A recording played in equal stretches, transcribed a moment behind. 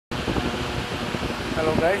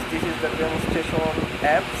Hello guys, this is the demonstration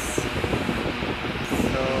apps.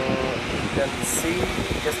 So you can see,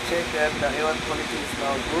 just check that the air quality is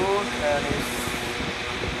now good and it's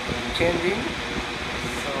changing.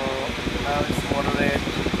 So now it's moderate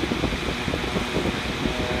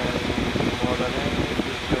and moderate,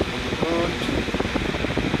 it's looking good.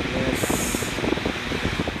 Yes.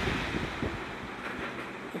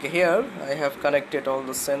 Okay, here I have connected all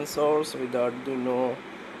the sensors with the Arduino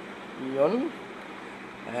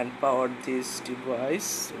and powered this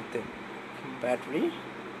device with the battery,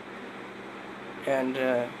 and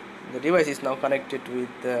the device is now connected with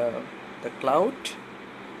the cloud,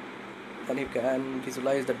 and you can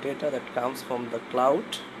visualize the data that comes from the cloud.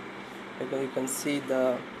 You can see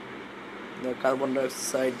the carbon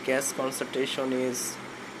dioxide gas concentration is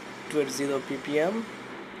 280 ppm,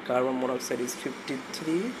 carbon monoxide is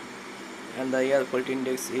 53, and the air quality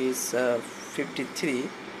index is 53,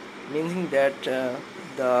 meaning that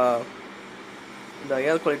the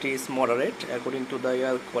air quality is moderate according to the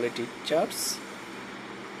air quality charts.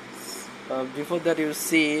 Before that, you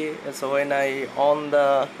see, so when I on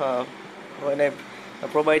the when I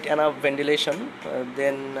provide enough ventilation,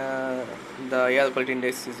 then the air quality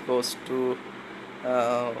index goes to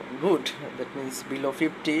good, that means below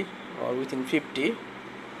 50 or within 50.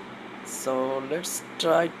 So let's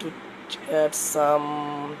try to add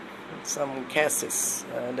some gases.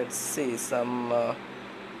 Let's see some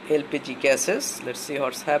LPG gases. Let's see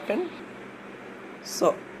what's happened.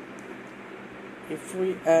 So if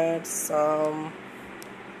we add some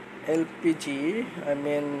LPG, I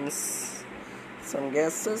mean some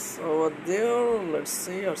gases over there, let's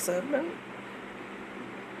see what's happened.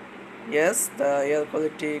 Yes, the air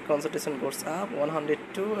quality concentration goes up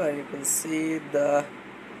 102, and you can see the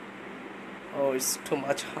it's too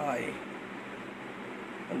much high.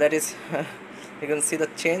 And that is you can see the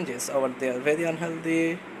changes over there, very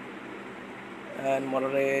unhealthy and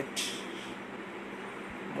moderate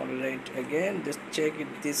again. Just check it,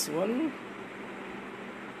 this one.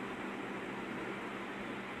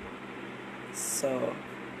 So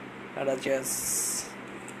adjust.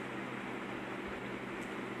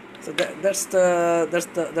 So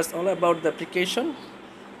that's all about the application.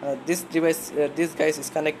 This device, this guy is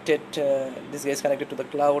connected. This guy is connected to the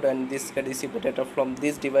cloud, and this can receive the data from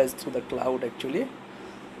this device to the cloud actually.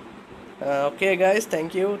 Okay, guys,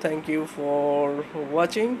 thank you for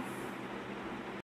watching.